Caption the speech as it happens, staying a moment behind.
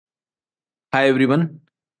Hi everyone.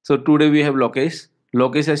 So today we have Lokesh.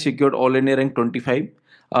 Lokesh has secured all India rank 25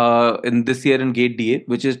 in this year in Gate DA,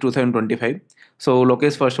 which is 2025. So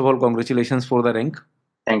Lokesh, first of all, congratulations for the rank.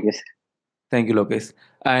 Thank you, sir. Thank you, Lokesh.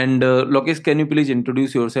 And Lokesh, can you please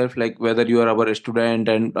introduce yourself, like whether you are our student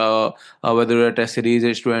and whether you are a test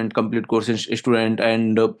series student, complete course student,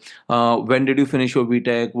 and when did you finish your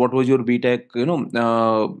BTech? What was your BTech,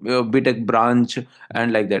 BTech branch,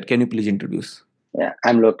 and like that? Can you please introduce? Yeah,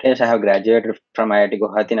 I'm Lokesh. I have graduated from IIT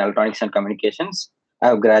Guwahati in Electronics and Communications. I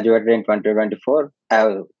have graduated in 2024. I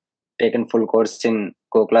have taken full course in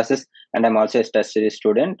co-classes, and I'm also a test series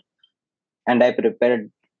student. And I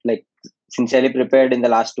prepared, like, sincerely prepared in the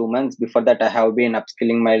last 2 months. Before that, I have been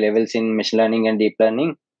upskilling my levels in machine learning and deep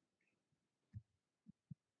learning.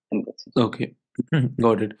 And that's it. Okay,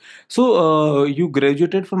 got it. So, you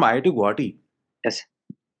graduated from IIT Guwahati. Yes,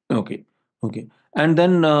 Okay, okay. And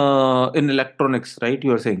then in electronics, right?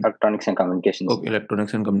 You are saying. Electronics and Communications. Okay,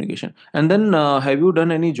 electronics and communication. And then have you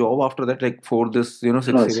done any job after that, like for this, six, No,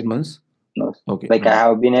 7 months? no. Okay, Like, I no.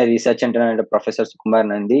 have been a research intern under Professor Kumar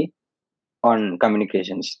Nandi on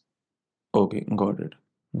communications. Okay, got it.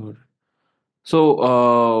 Got it.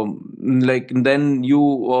 So, like then you,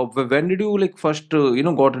 when did you like first,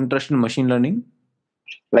 got interest in machine learning?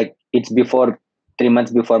 Like, it's before 3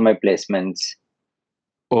 months before my placements.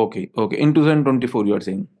 Okay, okay. In 2024, you are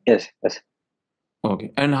saying. Yes, yes.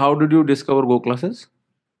 Okay. And how did you discover Go classes?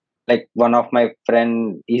 Like, one of my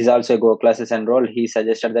friend is also a go classes enrolled. He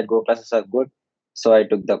suggested that go classes are good, so I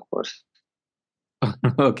took the course.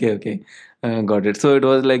 Okay, okay. Got it. So it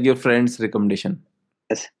was like your friend's recommendation.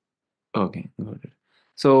 Yes, Okay, got it.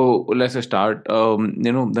 So let's start,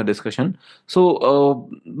 the discussion. So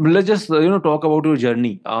let's just, talk about your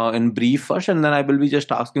journey in brief first, and then I will be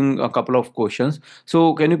just asking a couple of questions.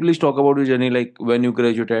 So can you please talk about your journey, like when you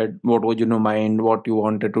graduated, what was in your mind, what you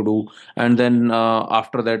wanted to do, and then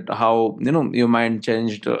after that, how your mind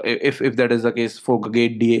changed, if that is the case for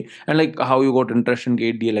Gate DA, and like how you got interest in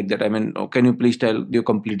Gate DA like that. I mean, can you please tell your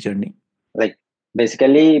complete journey? like,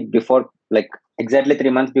 basically before, like, exactly 3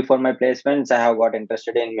 months before my placements, I have got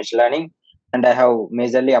interested in machine learning, and I have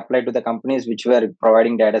majorly applied to the companies which were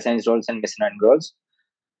providing data science roles and machine learning roles,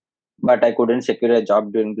 but I couldn't secure a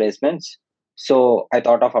job during placements. So I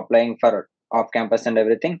thought of applying for off campus and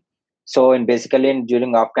everything. So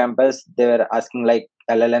during off campus, they were asking like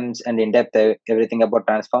LLMs and in depth everything about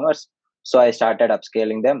transformers. So I started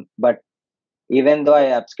upscaling them. But even though I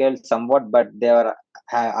upscaled somewhat, but they were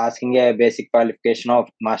asking a basic qualification of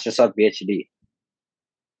master's or PhD.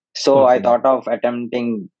 So I Okay. thought of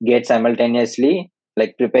attempting gate simultaneously,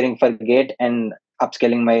 like preparing for gate and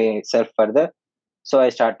upscaling myself further. So I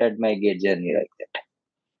started my gate journey like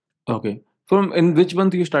that. Okay. From in which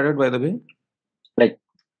month you started, by the way? Like,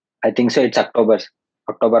 I think so. It's October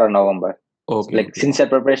or November. Okay, Like, okay. sincere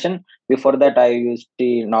preparation. Before that, I used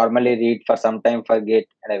to normally read for some time for gate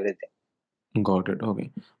and everything. Got it.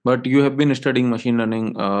 Okay. But you have been studying machine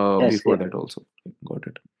learning Yes, before yeah. that also. Got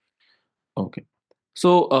it. Okay.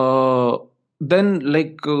 So then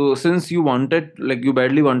like since you wanted, like you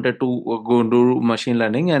badly wanted to go do machine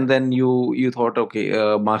learning, and then you thought, okay,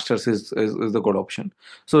 masters is the good option.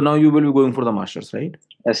 So now you will be going for the masters, right?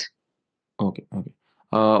 Yes. Okay, okay.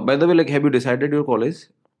 By the way, like have you decided your college?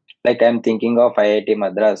 Like, I'm thinking of IIT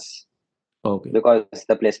Madras Okay. because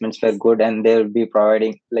the placements were good and they will be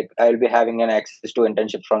providing, like, I will be having an access to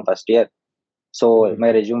internship from first year. So my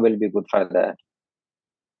Mhm. resume will be good for that.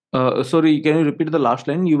 Sorry, can you repeat the last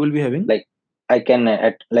line you will be having? Like, I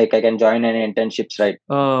can join any internships, right?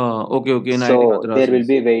 Okay, okay. In IIT So there Madras, will yes.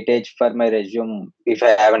 be weightage for my resume if I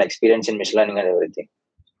have an experience in machine learning and everything.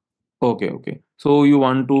 Okay, okay. So you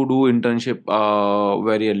want to do internship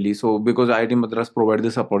very early. So because IIT Madras provide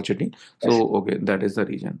this opportunity. Yes. So okay, that is the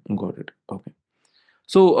reason. Got it. Okay.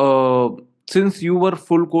 So since you were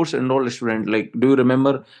full course enrolled student, like do you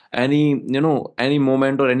remember any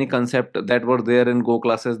moment or any concept that were there in Go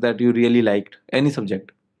classes that you really liked? Any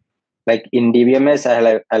subject? Like, in DBMS,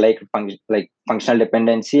 I like functional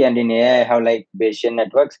dependency, and in AI, I have like Bayesian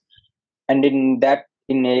networks. And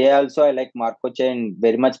in AI also, I like Markov chain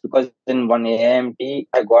very much because in one AIMT,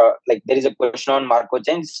 I got like there is a question on Markov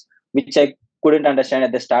chains which I couldn't understand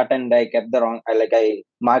at the start, and I kept the wrong. I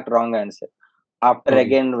marked wrong answer. After Okay.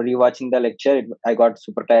 again rewatching the lecture, I got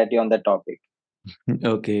super clarity on the topic.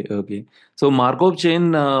 Okay, okay. So Markov chain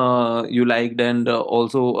you liked, and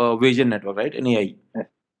also Bayesian network, right? In AI.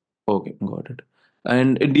 Okay, got it.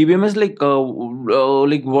 And in DBMS, like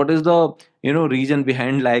what is the reason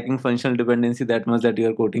behind liking functional dependency that much that you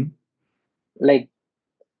are quoting? Like,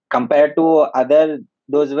 compared to other,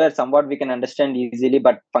 those were somewhat we can understand easily,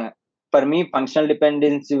 but for me functional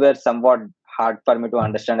dependency were somewhat hard for me to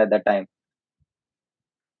understand at that time,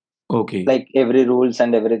 Okay. like every rules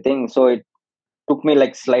and everything. So it took me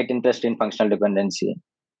like slight interest in functional dependency.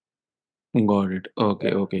 Got it.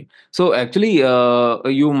 Okay, okay. So actually,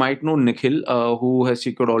 you might know Nikhil, who has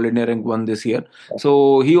secured All India Rank 1 this year.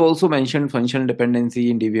 So he also mentioned functional dependency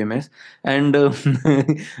in DBMS, and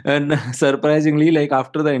and surprisingly, like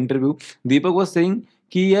after the interview, Deepak was saying,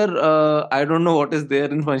 "Ki yaar, I don't know what is there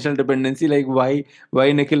in functional dependency. Like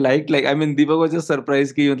why Nikhil liked, like, I mean, Deepak was just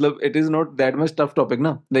surprised ki matlab, it is not that much tough topic,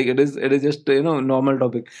 na? Like it is just normal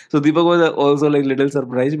topic. So Deepak was also like little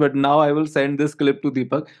surprised, but now I will send this clip to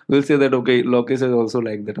Deepak. We'll say that okay, Lokesh is also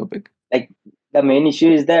like the topic. Like the main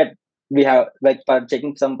issue is that we have, like, for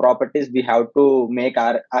checking some properties, we have to make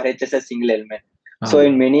our RHS a single element. So Ah.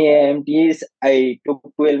 in many AMTs, I took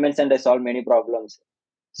two elements and I solved many problems.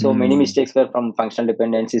 So many Hmm. mistakes were from functional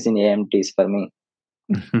dependencies in AMTs for me.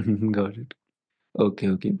 Got it. Okay,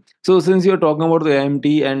 okay. So since you're talking about the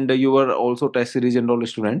AMT and you were also test series enrolled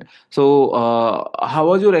student, so how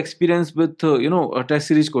was your experience with test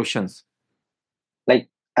series questions? Like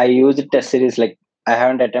I used test series, like I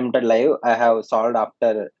haven't attempted live. I have solved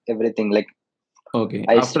after everything. Like Okay,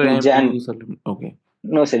 I after in AMT Jan you selected. Okay.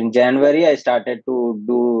 no sir, in January I started to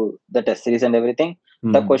do the test series and everything.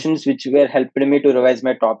 The Hmm. questions which were helped me to revise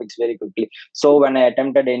my topics very quickly. So when I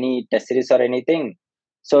attempted any test series or anything,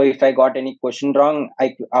 so if I got any question wrong,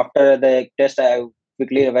 I after the test I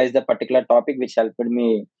quickly revised the particular topic, which helped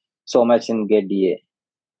me so much in get DA.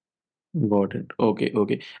 Got it. Okay,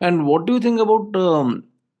 okay. And what do you think about the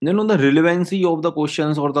relevancy of the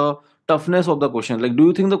questions or the toughness of the question? Like, do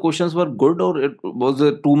you think the questions were good or it was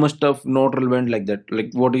too much tough, not relevant like that?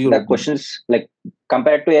 Like, what is your The opinion? questions, like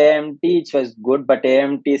compared to AMT, it was good, but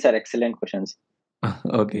AMTs are excellent questions.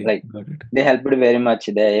 Okay, Like got it. they helped very much,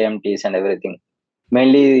 the AMTs and everything.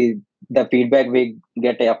 Mainly the feedback we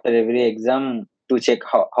get after every exam to check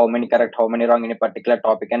how many correct, how many wrong in a particular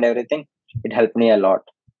topic and everything. It helped me a lot.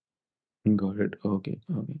 Got it. Okay,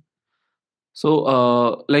 okay.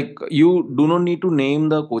 So, like, you do not need to name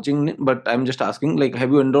the coaching name, but I'm just asking, like,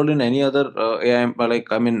 have you enrolled in any other AIM,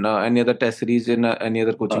 like, I mean, any other test series in any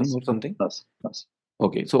other No, coaching or something? no, no.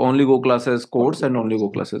 Okay, so only Go Classes Only course good and only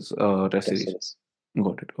classes. Go Classes test Test series. series.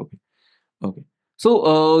 Got it. Okay, okay.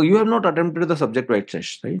 So, you have not attempted the subject wide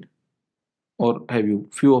test, right? Or have you?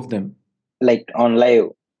 Few of them. Like on live,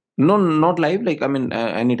 No, not live. Like, I mean,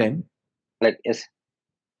 anytime. like yes,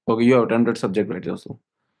 Okay, you have attempted subject wide also.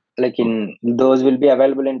 like Okay. in those will be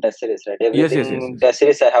available in test series, right? Yes, Everything yes, yes, in yes. test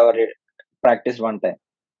series I have already practiced one time.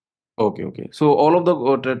 Okay, okay. So all of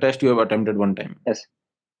the test you have attempted one time. Yes,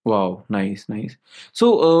 Wow, nice, nice.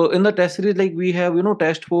 So, in the test series, like we have,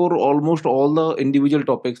 test for almost all the individual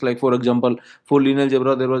topics. Like, for example, for linear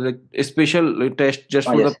algebra, there was like a special test just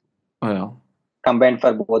oh for the. yes. Yeah. Combined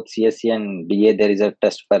for both CSC and DA, there is a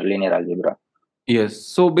test for linear algebra. Yes.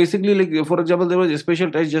 So basically, like for example, there was a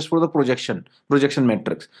special test just for the projection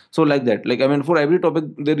metrics. So like that, like I mean, for every topic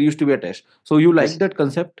there used to be a test. So you like Yes, that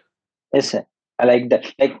concept? yes, sir. I like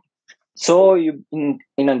that. Like so, you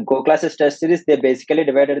in a Go classes test series, they basically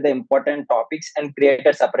divided the important topics and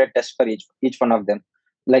created separate tests for each one of them.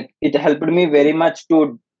 Like it helped me very much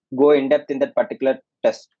to go in depth in that particular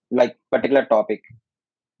test, like particular topic.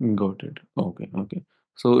 Got it. Okay, okay.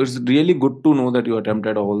 So it's really good to know that you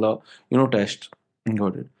attempted all the tests.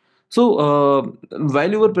 Got it. So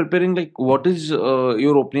while you were preparing, like, what is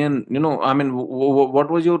your opinion? I mean, what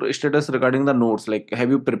was your status regarding the notes? Like, have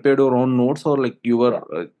you prepared your own notes or like you were?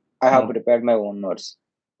 Yeah, I have No. prepared my own notes,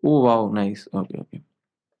 Oh wow, nice. Okay, okay.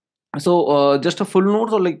 So just a full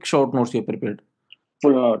notes or like short notes you prepared?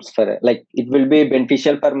 full notes for like it will be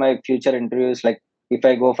beneficial for my future interviews. Like if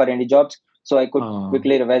I go for any jobs, so I could Uh,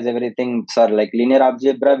 quickly revise everything. So like linear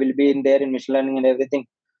algebra will be in there in machine learning and everything.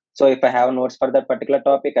 So if I have notes for that particular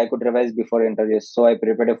topic, I could revise before interviews. So I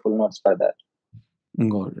prepared a full notes for that.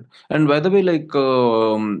 Got it. And by the way, like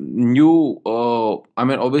I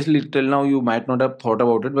mean, obviously till now you might not have thought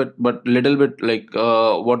about it, but little bit like,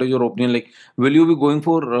 what is your opinion? Like, will you be going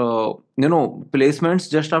for placements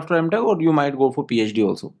just after MTech, or you might go for PhD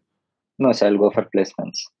also? No, so I'll go for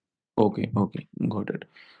placements. Okay, okay, got it.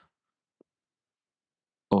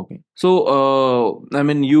 Okay. So, I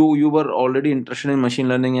mean, you were already interested in machine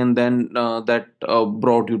learning, and then that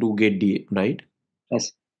brought you to get DA, right?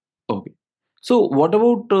 Yes. Okay. So, what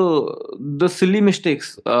about the silly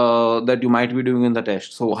mistakes that you might be doing in the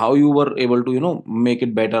test? So, how you were able to, make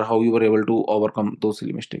it better? How you were able to overcome those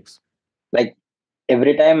silly mistakes? Like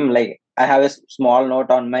every time, like I have a small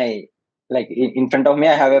note on my, like in front of me,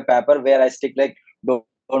 I have a paper where I stick like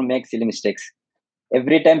don't make silly mistakes.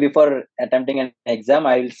 Every time before attempting an exam,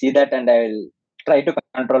 I will see that and I will try to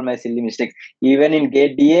control my silly mistakes. Even in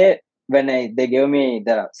gate DA, when they gave me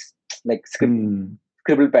the like Hmm.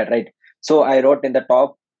 scribble pad, right? So I wrote in the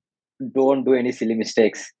top, don't do any silly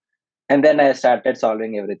mistakes, and then I started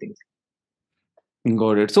solving everything.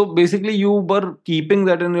 Got it. So basically, you were keeping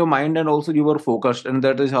that in your mind, and also you were focused, and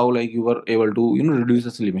that is how like you were able to reduce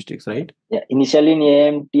the silly mistakes, right? Yeah, initially in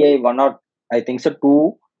AMTI one or I think so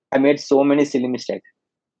two, I made so many silly mistakes.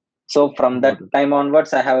 So from that Got it. time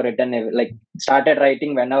onwards, I have written like started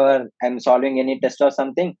writing whenever I'm solving any test or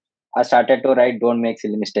something. I started to write, don't make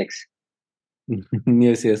silly mistakes.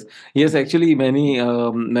 Yes, yes, yes. Actually, many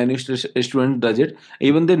students does it.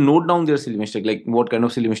 Even they note down their silly mistake, like what kind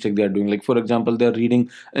of silly mistake they are doing. Like for example, they are reading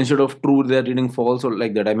instead of true, they are reading false or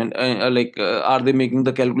like that. I mean, are they making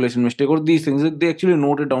the calculation mistake or these things? They actually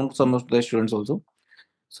note it down. Some of the students also.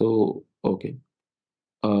 So okay,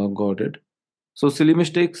 got it. So silly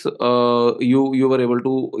mistakes, you were able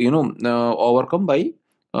to overcome by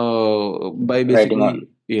Writing basically on.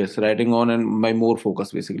 yes writing on and by more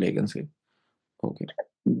focus basically I can say. Okay.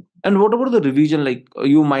 And what about the revision? Like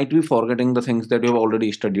you might be forgetting the things that you have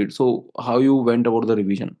already studied. So how you went about the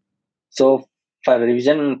revision? So for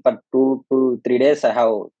revision for 2 to 3 days, I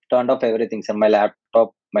have turned off everything. So my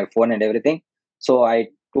laptop, my phone, and everything. So I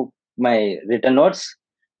took my written notes,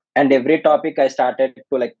 and every topic I started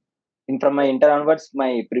to like. In from my inter onwards,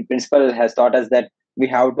 my principal has taught us that we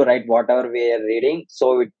have to write whatever we are reading,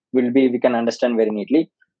 so it will be we can understand very neatly.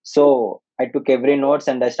 So I took every notes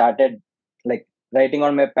and I started like writing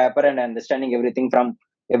on my paper and understanding everything from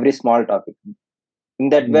every small topic. In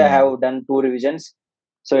that way, I Hmm. have done 2 revisions,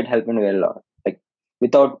 so it helped me very lot. Like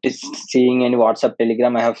without seeing any WhatsApp,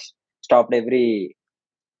 Telegram, I have stopped every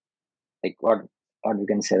like what we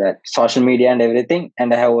can say that social media and everything,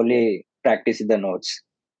 and I have only practiced the notes.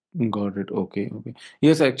 Got it. Okay. Okay.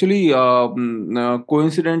 Yes, actually,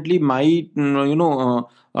 coincidentally, my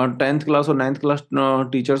 10th class or ninth class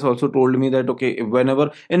teachers also told me that okay,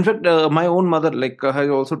 whenever, in fact, my own mother like has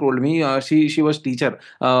also told me she was teacher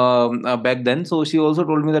back then, so she also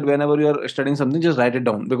told me that whenever you are studying something, just write it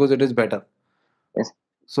down because it is better. Yes,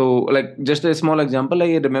 So, like just a small example,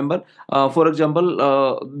 I remember. For example,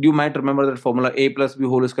 you might remember that formula a plus b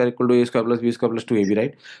whole square equal to a square plus b square plus 2ab,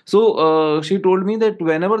 right? So, she told me that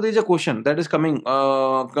whenever there is a question that is coming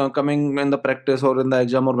in the practice or in the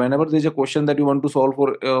exam, or whenever there is a question that you want to solve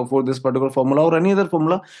for this particular formula or any other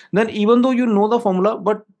formula, then even though you know the formula,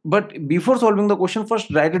 but before solving the question, first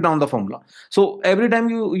write it down the formula. So every time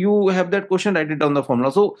you have that question, write it down the formula.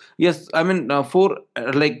 So yes, I mean for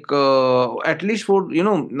at least for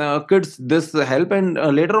kids this help, and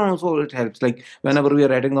later on also it helps. Like whenever we are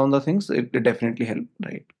writing down the things, it definitely help.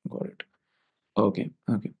 Right? Got it. Okay.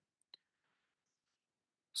 Okay.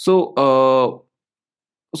 So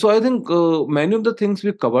I think many of the things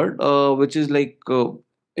we covered, which is like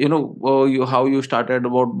how you started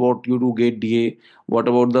about what you do gate DA, what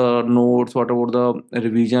about the notes, what about the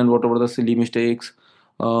revision, what about the silly mistakes.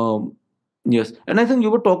 Um, yes, and I think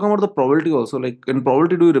you were talking about the probability also. Like in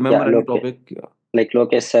probability, do you yeah, remember any topic? Yeah. like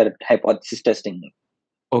Lokesh sir hypothesis testing.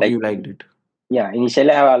 Okay, Like you liked it. yeah,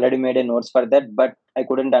 initially I have already made a notes for that, but I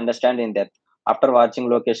couldn't understand in depth. After watching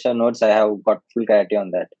Lokesh sir notes, I have got full clarity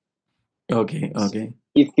on that. Okay, okay.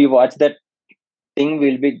 If we watch that thing,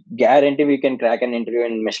 we'll be guaranteed we can crack an interview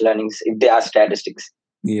in machine learning if they ask statistics.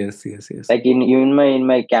 Yes, yes, yes. Like in even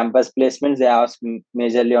my campus placements, they ask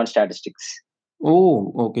majorly on statistics.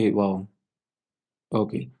 Oh, okay. Wow.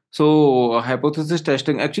 Okay. So hypothesis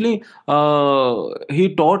testing. Actually,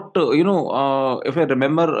 he taught. If I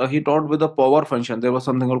remember, he taught with the power function. There was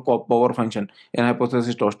something called power function in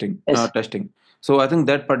hypothesis testing. Yes, Testing. So I think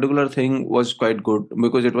that particular thing was quite good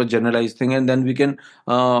because it was generalized thing, and then we can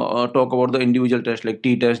talk about the individual test like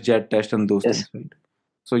T test, JET test, and those yes. things, right?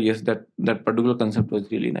 So yes, that particular concept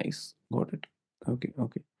was really nice. Got it. Okay.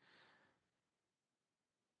 Okay.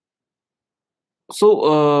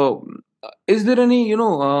 So, is there any,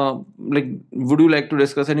 like, would you like to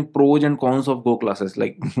discuss any pros and cons of Go classes?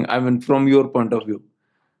 Like, I mean, from your point of view.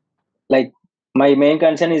 Like my main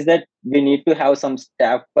concern is that we need to have some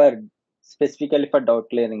staff for specifically for doubt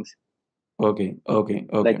clearings. Okay, okay,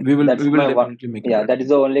 okay. Like We that's will my one. definitely make it Yeah, better. that is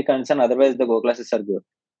the only concern. Otherwise, the Go classes are good,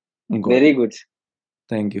 Got very it. good.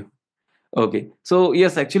 Thank you. Okay, so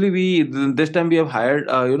yes, actually, this time we have hired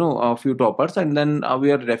a few toppers, and then we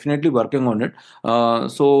are definitely working on it.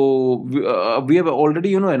 We have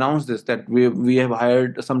already announced this that we have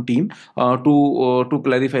hired some team to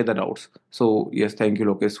clarify the doubts. So yes, thank you,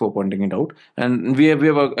 Lokesh, for pointing it out, and we have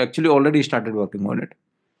actually already started working on it.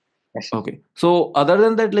 Yes. Okay, so other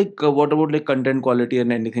than that, like what about like content quality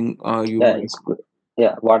and anything you Yeah, would like? it's good.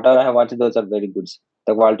 Yeah, whatever I have watched, those are very good.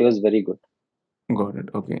 The quality was very good. Got it.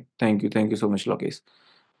 Okay. Thank you. Thank you so much, Lokesh.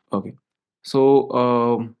 Okay.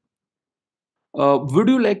 So, would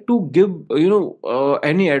you like to give,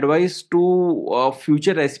 any advice to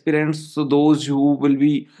future aspirants, so those who will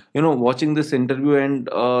be, watching this interview and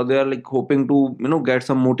they are like hoping to, get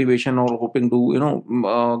some motivation or hoping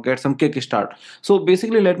to, get some kick start. So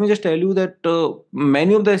basically, let me just tell you that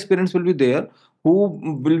many of the aspirants will be there who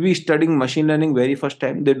will be studying machine learning very first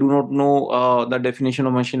time. They do not know the definition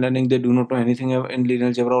of machine learning. They do not know anything in linear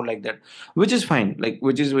algebra or like that, which is fine. Like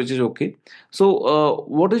which is okay. So,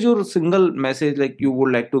 what is your single message like you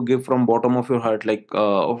would like to give from bottom of your heart, like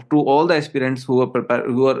to all the aspirants who are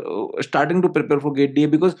starting to prepare for Gate DA?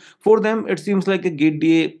 Because for them it seems like a Gate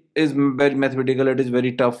DA is very mathematical, it is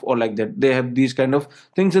very tough, or like that. They have these kind of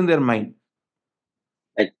things in their mind.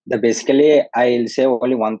 Like the basically, I'll say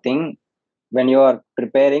only one thing. When you are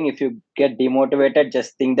preparing, if you get demotivated,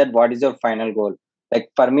 just think that what is your final goal. Like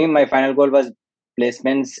for me, my final goal was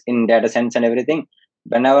placements in data science and everything.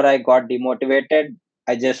 Whenever I got demotivated,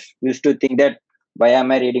 I just used to think that why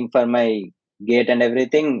am I reading for my gate and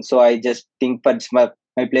everything. So I just think for my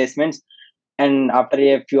placements. And after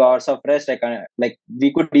a few hours of rest, I can, like,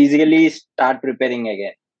 we could easily start preparing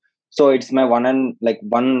again. So it's my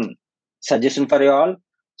one suggestion for you all.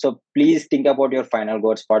 So please think about your final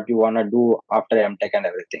goals, what you want to do after MTech and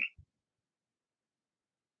everything.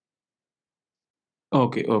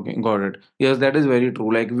 Okay, okay, got it. Yes, that is very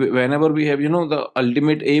true. Like whenever we have, the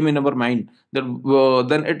ultimate aim in our mind, that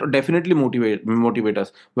then it definitely motivate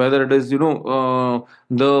us. Whether it is, the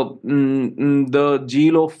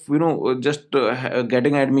zeal of, just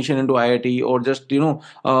getting admission into IIT, or just,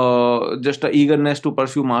 just a eagerness to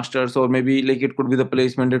pursue masters, or maybe like it could be the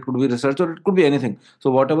placement, it could be research, or it could be anything.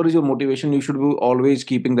 So whatever is your motivation, you should be always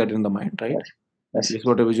keeping that in the mind, right? Yes. Yes. Yes,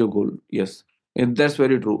 whatever is your goal. Yes. That's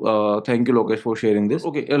very true. Thank you, Lokesh, for sharing this.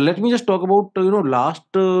 Okay, let me just talk about last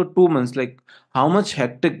 2 months. Like how much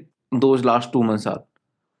hectic those last 2 months are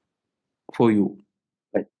for you.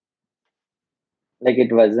 Like, like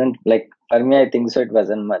it wasn't like for me, I think so. It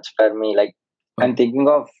wasn't much for me. Like I'm Okay. thinking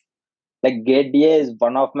of like gate DA is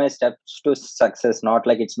one of my steps to success, not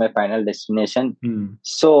like it's my final destination. Hmm.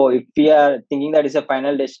 So if we are thinking that it's a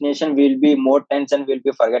final destination, we'll be more tense and we'll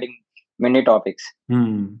be forgetting many topics.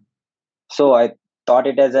 Hmm. So I thought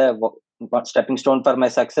it as a stepping stone for my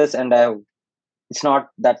success, and it's not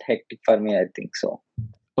that hectic for me, I think so.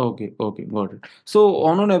 Okay. Okay. Got it. So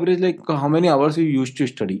on average, like how many hours you used to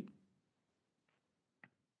study?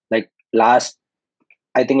 Like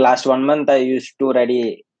I think last 1 month I used to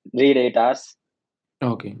read 8 hours.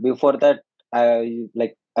 Okay. Before that, I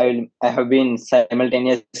have been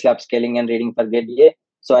simultaneously upscaling and reading for GDA.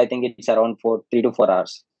 So I think it's around 3 to 4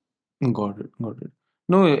 hours. Got it. Got it.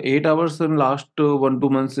 No, 8 hours in last 1 2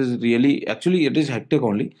 months is really, actually it is hectic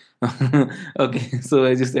only. Okay, so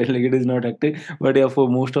I just said like it is not hectic, but yeah, for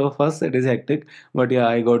most of us it is hectic. But yeah,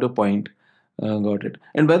 I got a point. Got it.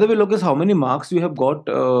 And by the way, Lucas, how many marks you have got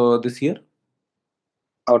this year?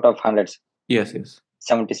 Out of hundreds, Yes, yes.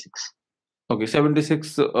 76. Okay,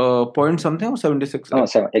 76 point something, or 76 No, actually.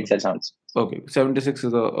 seven exact sounds. Okay, 76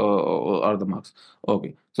 is the are the marks.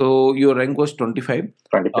 Okay, so your rank was 25.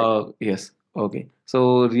 25. Yes. Okay,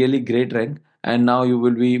 so really great rank, and now you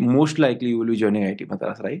will be, most likely you will be joining IT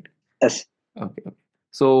Madras, right? Yes. Okay. Okay.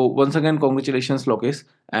 So once again, congratulations, Lokesh,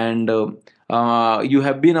 and you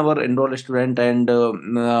have been our enrolled student, and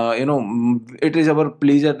it is our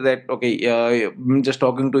pleasure that okay, just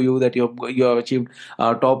talking to you that you have achieved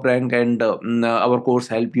top rank, and our course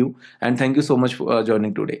help you, and thank you so much for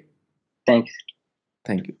joining today. Thank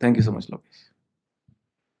you. Thank you so much, Lokesh.